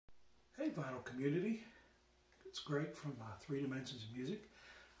Hey vinyl community, it's Greg from 3 Dimensions of Music.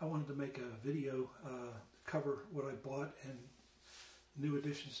 I wanted to make a video to cover what I bought and new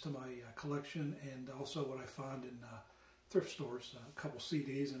additions to my collection, and also what I found in thrift stores, a couple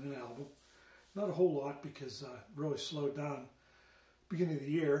CDs and an album. Not a whole lot because I really slowed down beginning of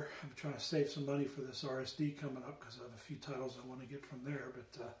the year. I'm trying to save some money for this RSD coming up because I have a few titles I want to get from there,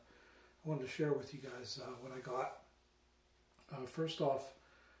 but I wanted to share with you guys what I got. First off,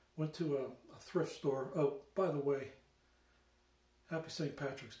 went to a thrift store. Oh, by the way, happy St.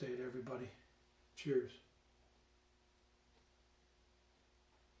 Patrick's Day to everybody. Cheers.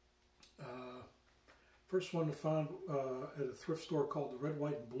 First one to find at a thrift store called the Red,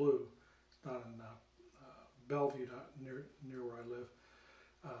 White, and Blue. It's not in Bellevue, not near where I live.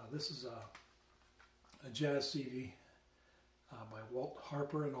 This is a jazz CD by Walt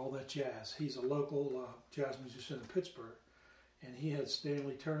Harper and All That Jazz. He's a local jazz musician in Pittsburgh. And he had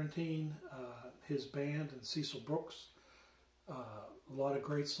Stanley Turrentine, his band, and Cecil Brooks. A lot of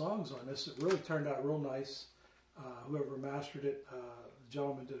great songs on this. It really turned out real nice. Whoever mastered it, the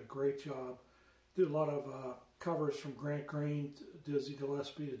gentleman did a great job. Did a lot of covers from Grant Green, Dizzy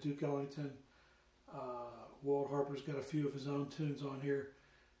Gillespie, to Duke Ellington. Walt Harper's got a few of his own tunes on here.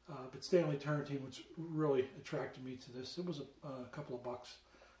 But Stanley Turrentine, which really attracted me to this. It was a couple of bucks.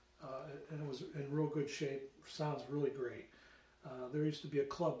 And it was in real good shape. Sounds really great. There used to be a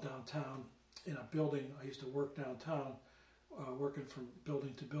club downtown in a building. I used to work downtown, working from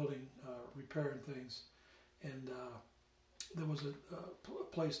building to building, repairing things. And there was a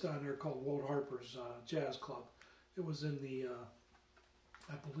place down there called Walt Harper's Jazz Club. It was in the,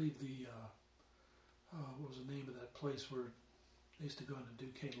 I believe the, what was the name of that place where they used to go into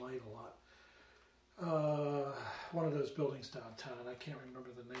Duquesne Light a lot? One of those buildings downtown. I can't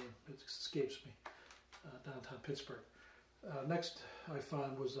remember the name. It escapes me. Downtown Pittsburgh. Next I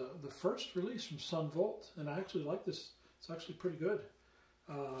found was the first release from Son Volt, and I actually like this. It's actually pretty good.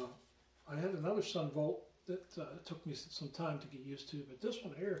 I had another Son Volt that took me some time to get used to, but this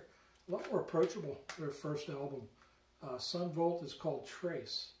one here, a lot more approachable, their first album. Son Volt is called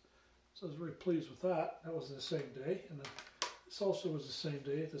Trace. So I was very pleased with that. That was the same day, and this also was the same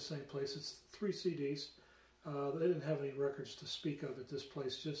day at the same place. It's 3 CDs. They didn't have any records to speak of at this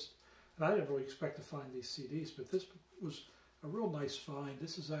place, and I didn't really expect to find these CDs, but this was a real nice find.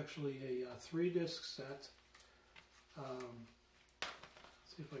 This is actually a 3-disc set.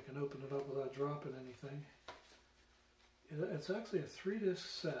 See if I can open it up without dropping anything. It's actually a 3-disc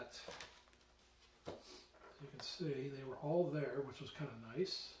set. As you can see, they were all there, which was kind of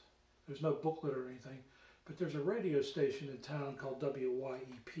nice. There's no booklet or anything, but there's a radio station in town called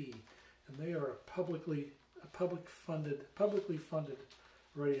WYEP, and they are a publicly funded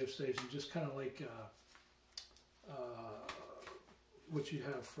radio station, just kind of like what you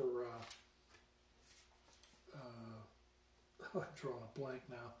have for I'm drawing a blank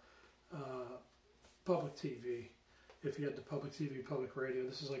now. Public TV. If you had the public TV, public radio,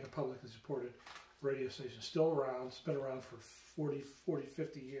 this is like a publicly supported radio station. Still around. It's been around for 40,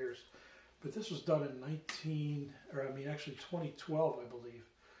 50 years. But this was done in 2012, I believe.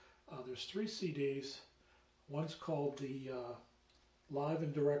 There's 3 CDs. One's called the Live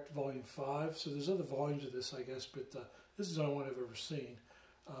and Direct Volume 5. So there's other volumes of this, I guess, but this is the only one I've ever seen.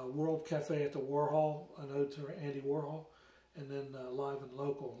 World Cafe at the Warhol, an ode to Andy Warhol. And then Live and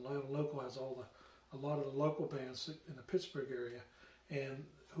Local. Live and Local has a lot of the local bands in the Pittsburgh area. And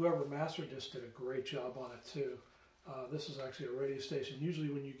whoever mastered this did a great job on it too. This is actually a radio station. Usually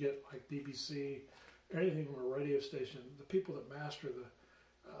when you get like BBC or anything from a radio station, the people that master the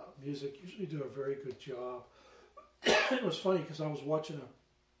music usually do a very good job. It was funny because I was watching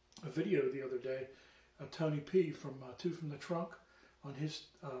a video the other day, Tony P from Two from the Trunk on his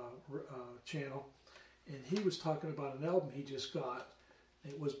channel, and he was talking about an album he just got.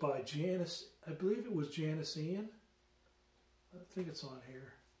 It was by Janice, I believe it was Janis Ian. I think it's on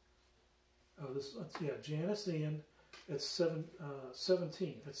here. Oh, yeah, Janis Ian. It's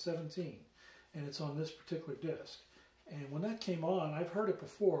 17. It's 17, and it's on this particular disc. And when that came on, I've heard it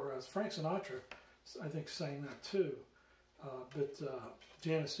before. Frank Sinatra, I think, sang that too. But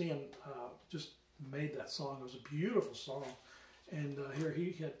Janis Ian just made that song. It was a beautiful song. And here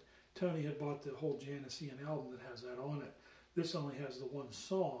Tony had bought the whole Janis Ian album that has that on it. This only has the one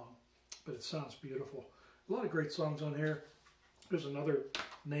song, but it sounds beautiful. A lot of great songs on here. There's another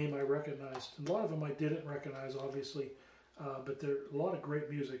name I recognized. A lot of them I didn't recognize, obviously, but there's a lot of great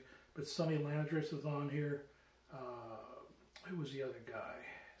music. But Sonny Landreth is on here. Who was the other guy?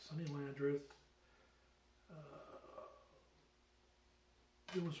 Sonny Landreth.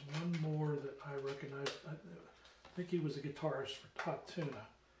 There was one more that I recognized. I think he was a guitarist for Tot Tuna.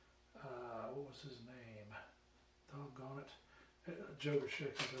 what was his name? Doggone it. Joker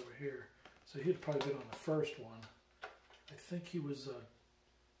Shakes is over here. So he'd probably been on the first one. I think he was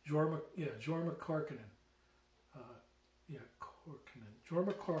Jorma Karkinen.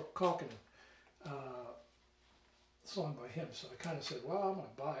 Jorma Karkinen. Song by him. So I kind of said, well, I'm going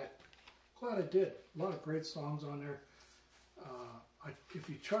to buy it. Glad I did. A lot of great songs on there. If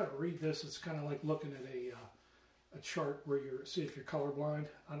you try to read this, it's kind of like looking at a chart where see if you're colorblind.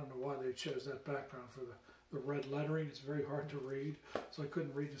 I don't know why they chose that background for the red lettering. It's very hard to read, so I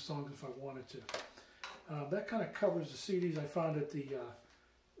couldn't read the songs if I wanted to. That kind of covers the CDs I found at the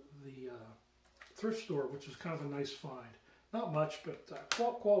thrift store, which was kind of a nice find. Not much, but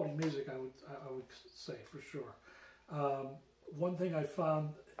quality music, I would say for sure. One thing I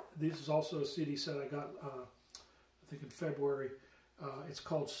found, this is also a CD set I got, I think in February. It's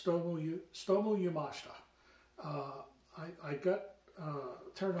called Stomu Yamashita. I got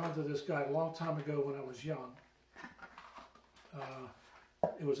turned on to this guy a long time ago when I was young.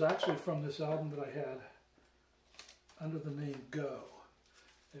 It was actually from this album that I had under the name Go.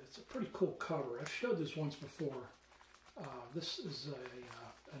 It's a pretty cool cover. I've showed this once before. This is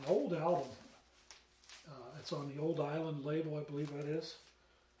an old album. It's on the Old Island label, I believe that is.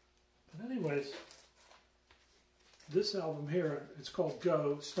 But anyways, this album here, it's called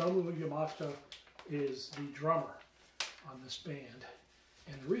Go. Stomu Yamashita is the drummer on this band.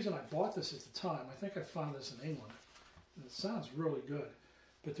 And the reason I bought this at the time, I think I found this in England. And it sounds really good.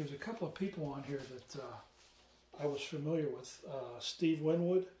 But there's a couple of people on here that I was familiar with. Steve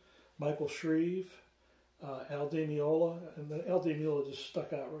Winwood, Michael Shreve, Al Di Meola. And the Al Di Meola just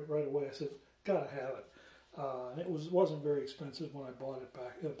stuck out right away. I said, gotta have it. And it wasn't very expensive when I bought it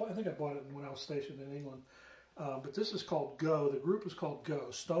back. I think I bought it when I was stationed in England. But this is called Go. The group is called Go.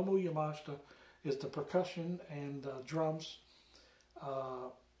 Stomu Yamashita is the percussion and drums.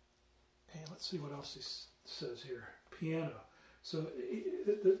 And let's see what else he says here. Piano. So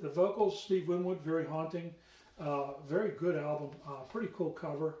the vocals, Steve Winwood, very haunting. Very good album. Pretty cool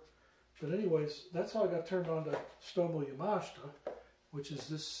cover. But anyways, that's how I got turned on to Stomu Yamashita, which is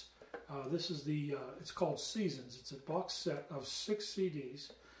this. This is it's called Seasons. It's a box set of 6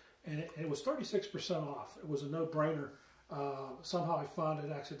 CDs. And it was 36% off. It was a no-brainer. Somehow I found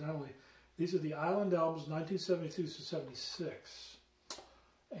it accidentally. These are the Island albums, 1972 to 76.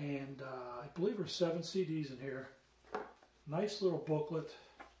 And I believe there's 7 CDs in here. Nice little booklet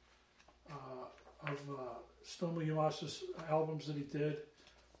of Stomu Yamashita's albums that he did.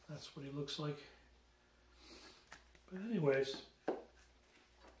 That's what he looks like. But anyways,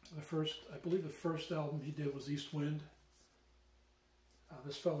 I believe the first album he did was East Wind.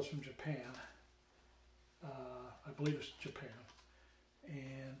 This fellow's from Japan. I believe it's Japan.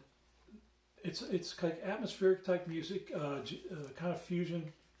 And it's like atmospheric type music, kind of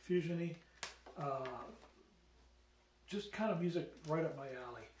fusiony, just kind of music right up my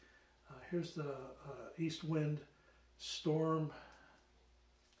alley. Here's the East Wind, Stomu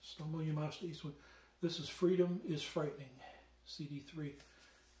Yamashita East Wind. This is Freedom is Frightening, CD3.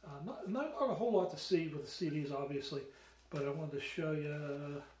 Not a whole lot to see with the CDs, obviously, but I wanted to show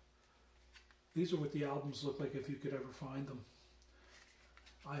you. These are what the albums look like if you could ever find them.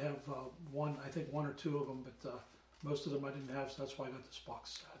 I have I think one or two of them, but most of them I didn't have, so that's why I got this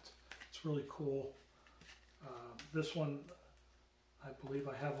box set. It's really cool. This one, I believe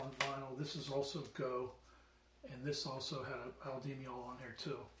I have on vinyl. This is also Go, and this also had Al Di Meola on here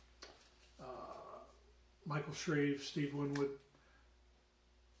too. Michael Shreve, Steve Winwood,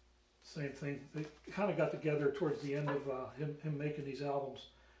 same thing. They kind of got together towards the end of him making these albums,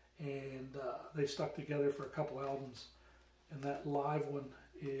 and they stuck together for a couple albums. And that live one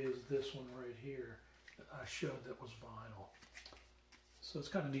is this one right here that I showed that was vinyl. So it's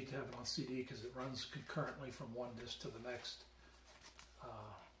kind of neat to have it on CD because it runs concurrently from one disc to the next,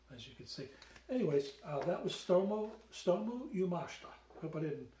 as you can see. Anyways, that was Stomu Yamashita. Hope I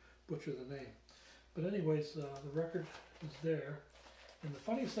didn't butcher the name. But anyways, the record is there. And the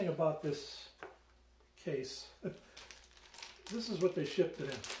funniest thing about this case, this is what they shipped it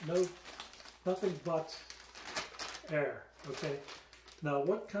in. Nothing but air, okay? Now,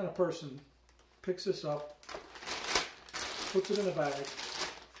 what kind of person picks this up, puts it in a bag,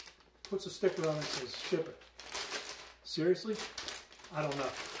 puts a sticker on it and says, ship it? Seriously? I don't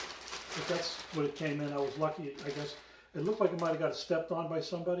know. But that's what it came in. I was lucky, I guess. It looked like it might have got stepped on by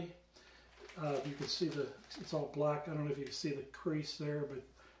somebody. You can see it's all black. I don't know if you can see the crease there, but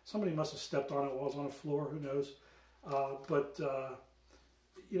somebody must have stepped on it while it was on the floor. Who knows?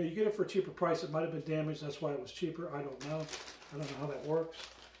 You know, you get it for a cheaper price. It might have been damaged. That's why it was cheaper. I don't know. I don't know how that works.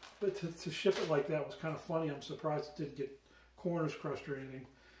 But to ship it like that was kind of funny. I'm surprised it didn't get corners crushed or anything.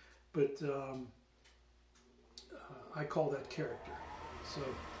 but I call that character. So,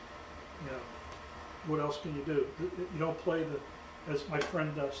 you know, what else can you do? You don't play the, as my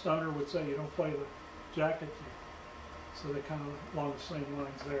friend Stoner would say, you don't play the jacket. So they're kind of along the same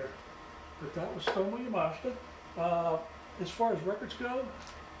lines there. But that was Stoner Yamashita. As far as records go,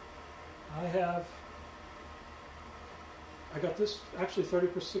 I got this actually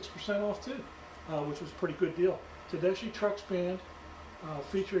 36% off too, which was a pretty good deal. Tedeschi Trucks Band,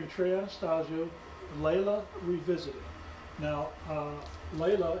 featuring Trey Anastasio, Layla Revisited. Now,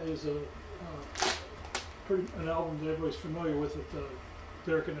 Layla is an album that everybody's familiar with that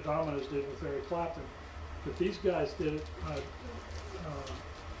Derek and the Dominos did with Eric Clapton. But these guys did it,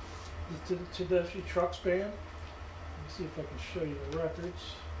 the Tedeschi Trucks Band. Let me see if I can show you the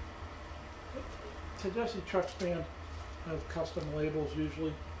records. Tedeschi Trucks Band have custom labels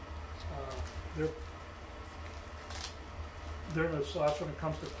usually. They're no slouch when it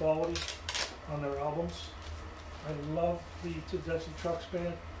comes to quality on their albums. I love the Tedeschi Trucks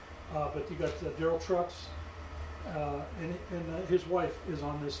Band, but you got Daryl Trucks, and his wife is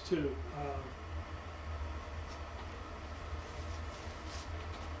on this too.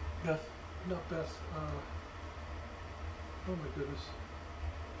 Not Beth. Oh my goodness,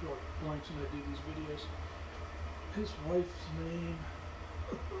 drawing blanks when I do these videos. His wife's name.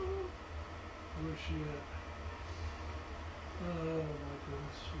 Where's she at? Oh my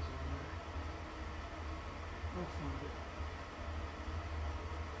goodness, she's in there. I'll find it.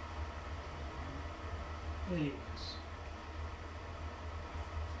 Anyways,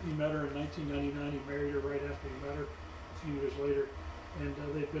 he met her in 1999. He married her right after he met her a few years later, and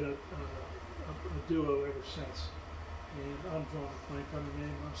they've been a duo ever since. And I'm drawing a blank on her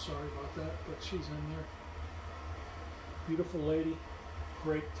name. I'm sorry about that, but she's in there. Beautiful lady,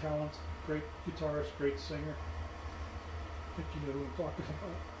 great talent, great guitarist, great singer. I think you know who I'm talking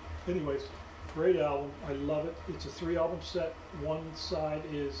about. Anyways, great album. I love it. It's a 3-album set. One side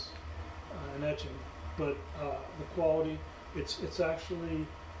is an etching, but the quality, it's actually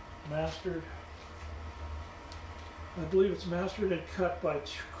mastered. I believe it's mastered and cut by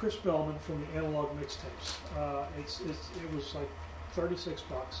Chris Bellman from the Analog Mixtapes. It was like 36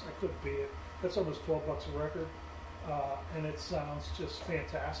 bucks. I couldn't beat it. That's almost 12 bucks a record. And it sounds just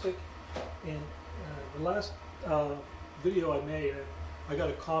fantastic. And the last video I made, I got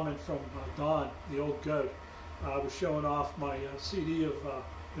a comment from Don, the old goat. I was showing off my CD of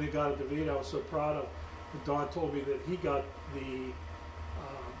In-A-Gadda Da Vida I was so proud of. And Don told me that he got the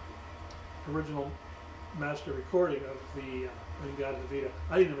original master recording of the In-A-Gadda Da Vida.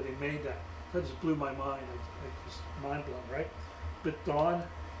 I didn't know they made that. That just blew my mind. I just mind blown, right? But Don,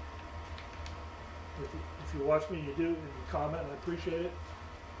 if you watch me and you do, and you comment, I appreciate it.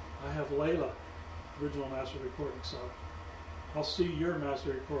 I have Layla, original master recording, so I'll see your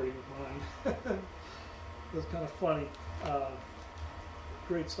master recording of mine. That's kind of funny.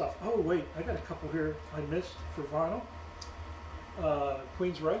 Great stuff. Oh wait, I got a couple here I missed for vinyl.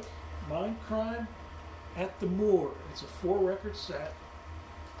 Queensryche, Mind Crime at the Moor. It's a 4-record set.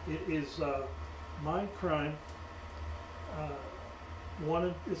 It is Mind Crime.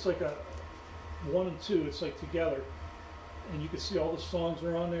 It's like a 1 and 2. It's like together, and you can see all the songs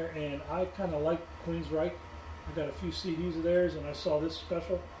are on there. And I kind of like Queensryche. I got a few CDs of theirs, and I saw this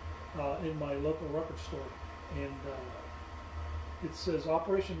special in my local record store. And it says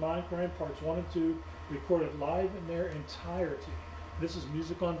Operation Mind Crime Parts 1 and 2 recorded live in their entirety. This is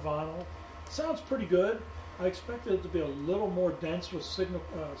music on vinyl. Sounds pretty good. I expected it to be a little more dense with signal,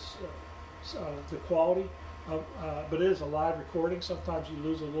 the quality, but it is a live recording. Sometimes you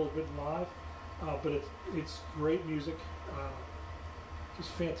lose a little bit live, but it's great music.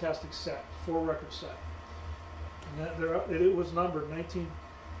 Just fantastic set, 4-record set. And it was numbered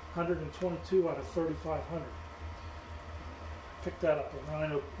 1922 out of 3,500. Picked that up, a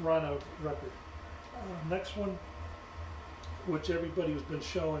Rhino record. Next one, which everybody has been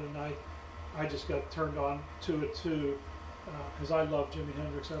showing, and I just got turned on to it too, because I love Jimi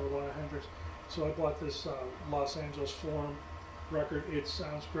Hendrix. I have a lot of Hendrix, so I bought this Los Angeles Forum record. It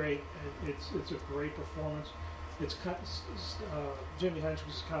sounds great. It's a great performance. It's kind of, Jimi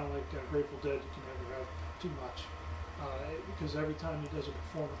Hendrix is kind of like Grateful Dead. You can never have too much, because every time he does a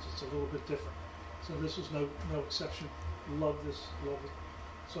performance, it's a little bit different. So this is no exception. Love this, love it.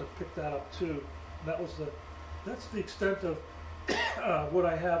 So I picked that up too. That's the extent of what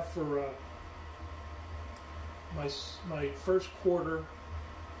I have for my first quarter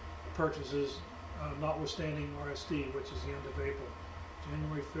purchases, notwithstanding RSD, which is the end of April.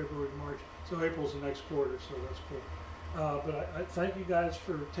 January, February, March. So April's the next quarter, so that's cool. But I thank you guys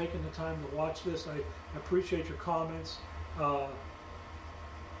for taking the time to watch this. I appreciate your comments.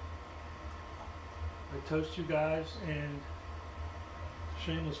 I toast you guys, and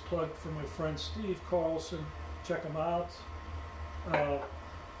shameless plug for my friend Steve Carlson. Check him out.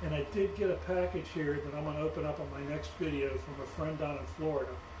 And I did get a package here that I'm going to open up on my next video from a friend down in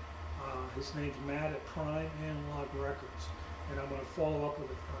Florida. His name's Matt at Prime Analog Records, and I'm going to follow up with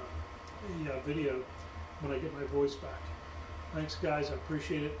a video when I get my voice back. Thanks, guys. I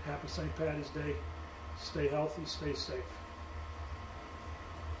appreciate it. Happy St. Patty's Day. Stay healthy. Stay safe.